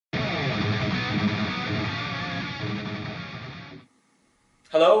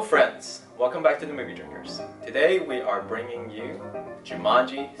Hello friends, welcome back to the Movie Drinkers. Today we are bringing you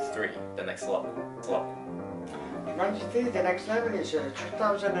Jumanji 3, The Next Level. Jumanji 3, The Next Level is a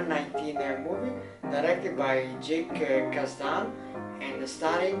 2019 movie directed by Jake Kasdan and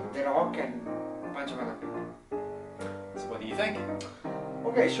starring The Rock and a bunch of other people. So what do you think?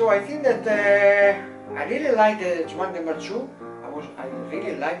 Okay, so I think that I really like the Jumanji number 2. I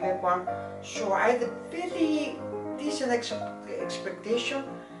really like that one. So I had a very decent expectation.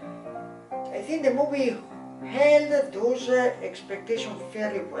 I think the movie held those expectations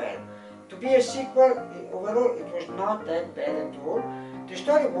fairly well. To be a sequel, overall it was not that bad at all. The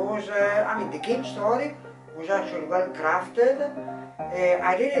story was, the game story was actually well crafted.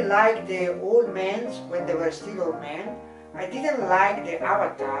 I really liked the old men when they were still old men. I didn't like the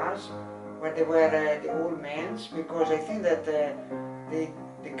avatars when they were the old men, because I think that the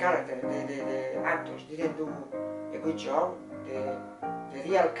actors didn't do a good job. The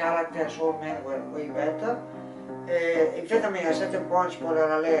real characters, old men, were way better. In fact, at a certain point,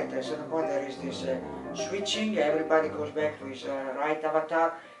 spoiler alert, at a certain point there is this switching, everybody goes back to his right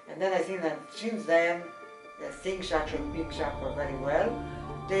avatar, and then I think that since then things actually picks up very well.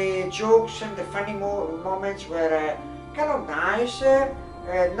 The jokes and the funny moments were kind of nice,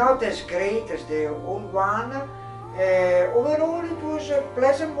 not as great as the old one. Overall it was a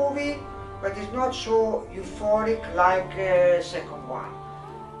pleasant movie, but it's not so euphoric like second one.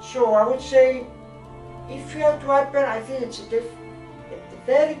 So I would say, if you have to happen, I think it's a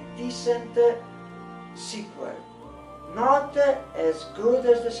very decent sequel. Not as good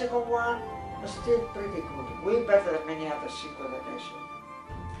as the second one, but still pretty good. Way better than many other sequels that I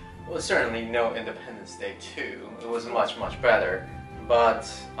saw. Well, certainly no Independence Day 2. It was much better,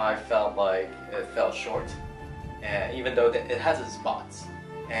 but I felt like it fell short. And even though it has its spots.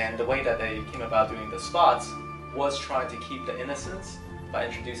 And the way that they came about doing the spots was trying to keep the innocence by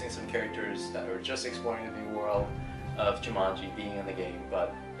introducing some characters that were just exploring the new world of Jumanji being in the game,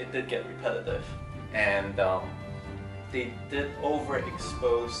 but it did get repetitive. And they did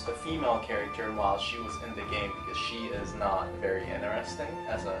overexpose the female character while she was in the game because she is not very interesting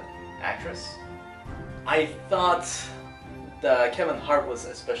as an actress. I thought that Kevin Hart was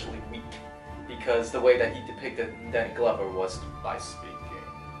especially weak because the way that he depicted Danny Glover was by speaking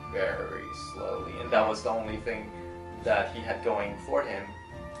very slowly, and that was the only thing that he had going for him,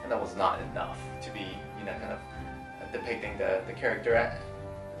 and that was not enough to be, kind of depicting the character.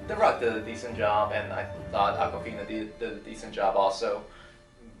 The Rock did a decent job, and I thought Awkwafina did a decent job also,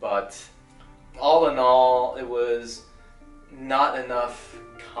 but all in all, it was not enough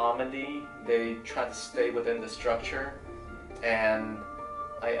comedy. They tried to stay within the structure, and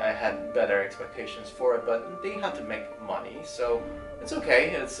I had better expectations for it, but they have to make money, so it's okay.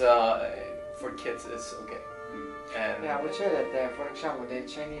 It's for kids, it's okay. And yeah, I would say that, for example, the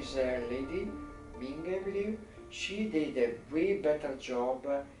Chinese lady, Ming, I believe, she did a way better job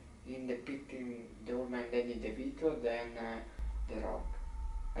in depicting the old man Danny DeVito than The Rock.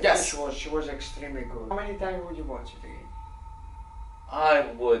 I think she was extremely good. How many times would you watch it again?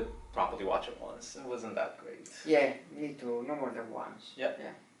 I would probably watch it once. It wasn't that great. Yeah, me too. No more than once. Yep.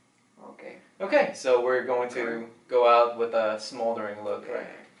 Yeah. Okay. Okay, so we're going to go out with a smoldering look, right?